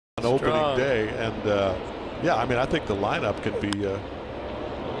big day. And yeah, I mean, I think the lineup can be.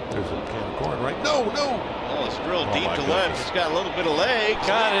 There's a can of corn, right? No. Oh, it's drilled deep to goodness. left. It's got a little bit of leg.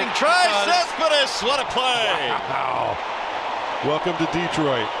 Got it. Tries Cespedes. What a play. Wow. Welcome to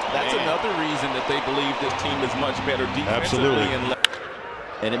Detroit. That's another reason that they believe this team is much better defensively. Absolutely.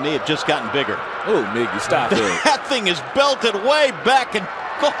 And it may have just gotten bigger. Oh, Miggy, stop it. That thing is belted way back and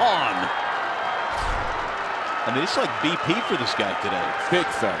gone. I mean, it's like BP for this guy today. Big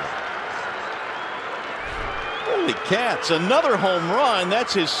fella. Holy cats, another home run.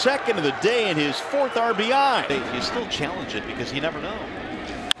 That's his second of the day and his fourth RBI. You still challenge it because you never know.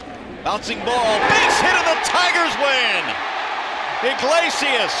 Bouncing ball, base hit and the Tigers win.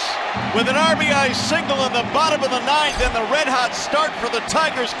 Iglesias with an RBI single in the bottom of the ninth, and the red-hot start for the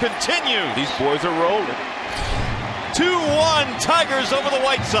Tigers continues. These boys are rolling. 2-1 Tigers over the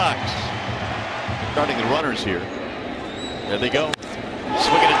White Sox. Starting the runners here. There they go.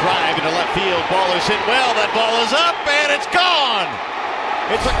 Swinging a drive into left field. Ball is hit well. That ball is up and it's gone.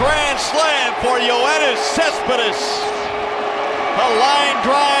 It's a grand slam for Yoenis Cespedes. A line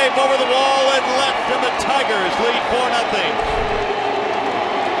drive over the wall and left, and the Tigers lead 4-0.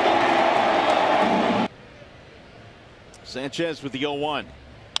 Sanchez with the 0-1.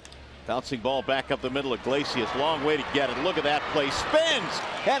 Bouncing ball back up the middle. Iglesias, long way to get it. Look at that play. Spins,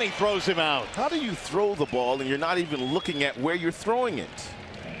 and he throws him out. How do you throw the ball and you're not even looking at where you're throwing it?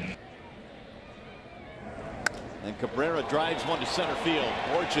 And Cabrera drives one to center field.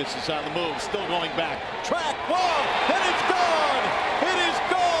 Borges is on the move, still going back. Track, whoa, and it's gone! It is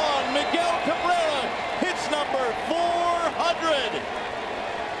gone! Miguel Cabrera hits number 400.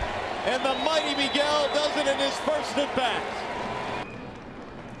 And the mighty Miguel does it in his first at bat.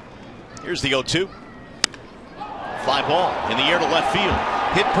 Here's the 0-2. Fly ball in the air to left field.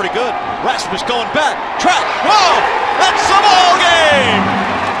 Hit pretty good. Rasmus going back. Track. Whoa! That's the ball game!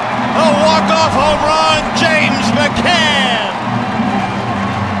 A walk-off home run, James McCann.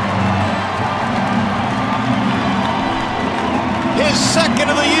 His second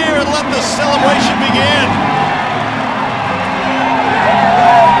of the year, and let the celebration begin.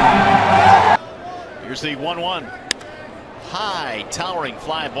 Here's the 1-1. High, towering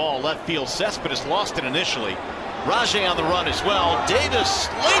fly ball, left field. Cespedes lost it initially. Rajai on the run as well. Davis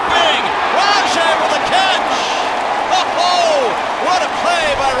leaping. Rajai with a catch. Oh, what a play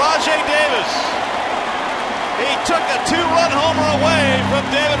by Rajai Davis. He took a two-run homer away from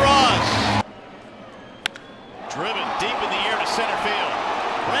David Ross. Driven deep in the air to center field.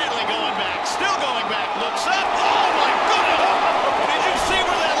 Brantley going back, still going back, looks up. Oh my goodness! Did you see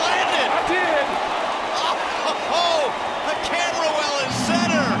where that landed? I did. Oh, the camera well in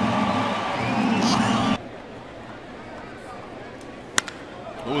center.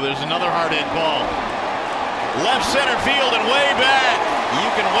 Ooh, there's another hard hit ball. Left center field and way back. You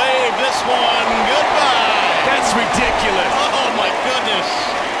can wave this one goodbye. That's ridiculous. Oh my goodness.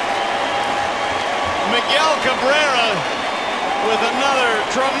 Miguel Cabrera with another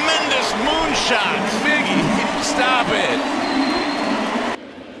tremendous moonshot. Miggy, stop it.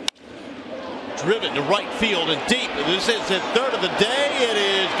 Driven to right field and deep. This is the third of the day. It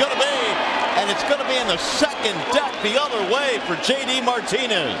is going to be, and it's going to be in the second deck the other way for J.D.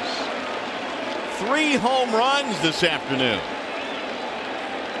 Martinez. 3 home runs this afternoon.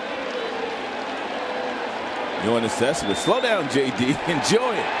 You want to assess it? Slow down, J.D.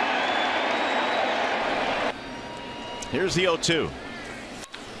 Enjoy it. Here's the 0-2.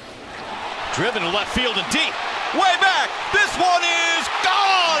 Driven to left field and deep. Way back. This one is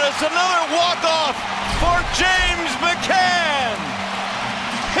gone. It's another walk-off for James McCann.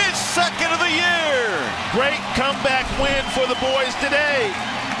 His second of the year. Great comeback win for the boys today.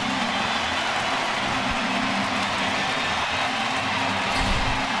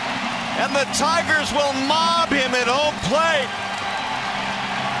 And the Tigers will mob him at home plate.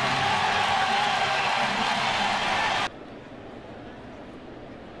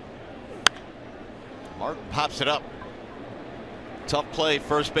 Martin pops it up. Tough play,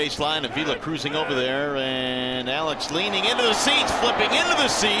 first base line. Avila cruising over there, and Alex leaning into the seats, flipping into the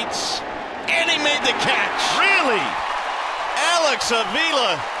seats, and he made the catch. Really? Alex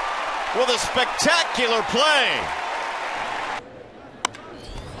Avila with a spectacular play.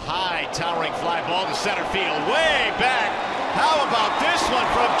 High, towering fly ball to center field, way back. How about this one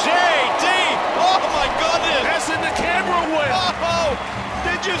from J.D.? Oh my goodness! That's in the camera way. Oh,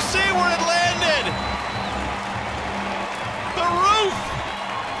 did you see where it landed? The roof!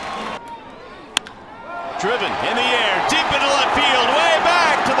 Driven in the air, deep into left field, way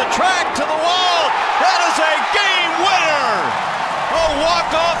back to the track, to the wall. That is a game winner! A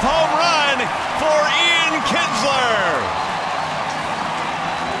walk-off home run for Ian Kinsler.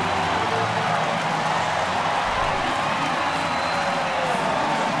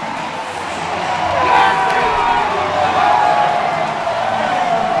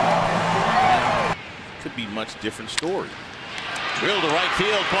 different story. Drilled to right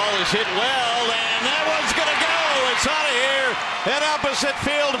field. Ball is hit well, and that one's going to go. It's out of here. An opposite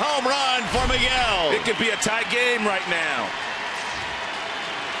field home run for Miguel. It could be a tight game right now.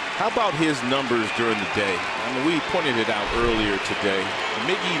 How about his numbers during the day? I mean, we pointed it out earlier today.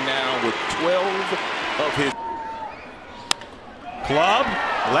 Miggy now with 12 of his. Club,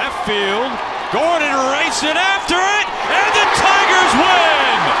 left field. Gordon racing after it, and the Tigers win!